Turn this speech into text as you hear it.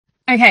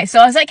Okay, so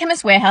I was at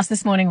Chemist Warehouse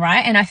this morning,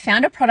 right? And I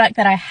found a product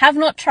that I have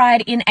not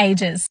tried in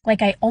ages.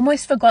 Like, I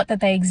almost forgot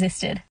that they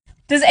existed.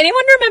 Does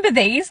anyone remember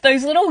these?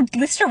 Those little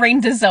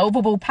Listerine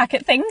dissolvable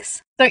packet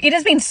things? So it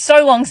has been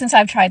so long since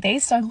I've tried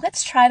these, so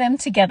let's try them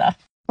together.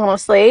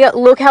 Honestly,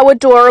 look how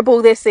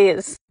adorable this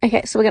is.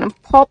 Okay, so we're going to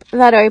pop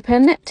that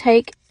open,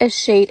 take a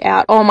sheet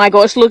out. Oh my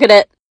gosh, look at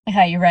it.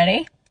 Okay, you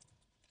ready?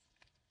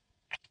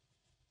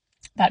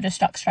 That just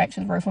stuck straight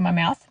to the roof of my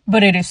mouth,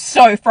 but it is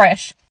so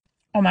fresh.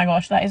 Oh my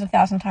gosh, that is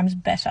 1,000 times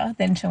better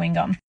than chewing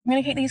gum. I'm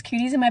going to keep these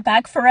cuties in my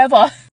bag forever.